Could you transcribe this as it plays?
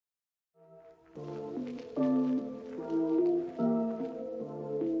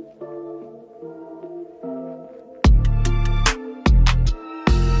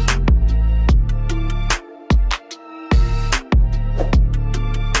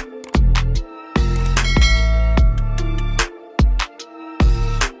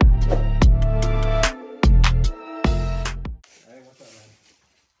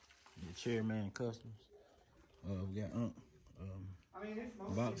Chairman Customs. We got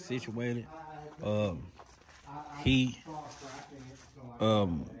box situated. He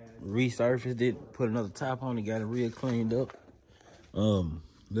resurfaced it, put another top on it, got it real cleaned up. Looking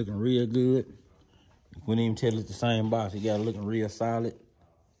real good. Wouldn't even tell it's the same box. He got it looking real solid.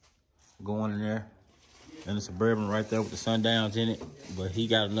 Going in there. And the Suburban right there with the sundowns in it. But he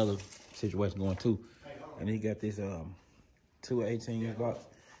got another situation going too. And he got this 218 box.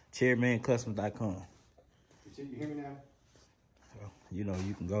 ChairmanCustoms.com. You hear me now? So, you know,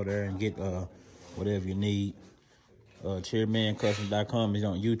 you can go there and get whatever you need. ChairmanCustoms.com is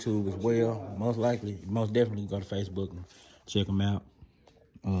on YouTube as well. Most definitely go to Facebook and check them out.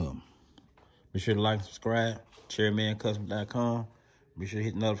 Be sure to like and subscribe. ChairmanCustoms.com. Be sure to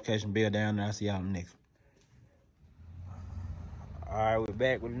hit the notification bell down there. I'll see y'all in the next one. All right, we're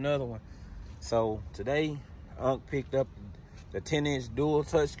back with another one. So today, Unc picked up the 10-inch dual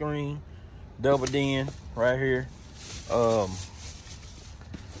touchscreen, double den right here.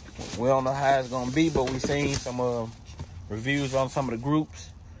 We don't know how it's gonna be, but we seen some reviews on some of the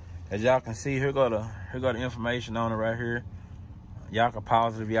groups. As y'all can see, here go the information on it right here. Y'all can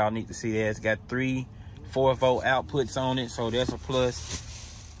pause it if y'all need to see that. It's got 3 4-volt outputs on it, so that's a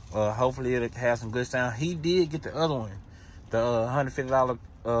plus. Hopefully it'll have some good sound. He did get the other one, the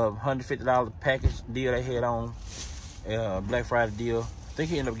 $150 package deal they had on Black Friday deal. I think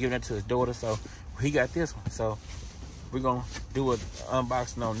he ended up giving it to his daughter, so he got this one. So we're gonna do an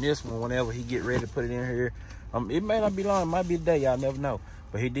unboxing on this one whenever he get ready to put it in here. It may not be long, it might be a day, y'all never know.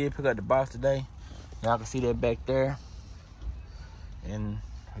 But he did pick up the box today. Y'all can see that back there. And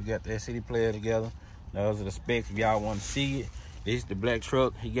we got the CD player together. Those are the specs if y'all want to see it. This is the black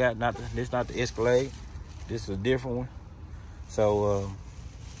truck he got, this not the Escalade. This is a different one. So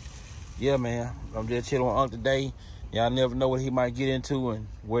yeah, man, I'm just chilling with Unc today. Y'all never know what he might get into and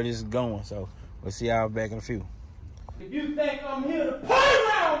where this is going. So we'll see y'all back in a few. If you think I'm here to play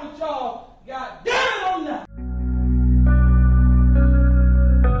around with y'all, goddamn it, I'm not.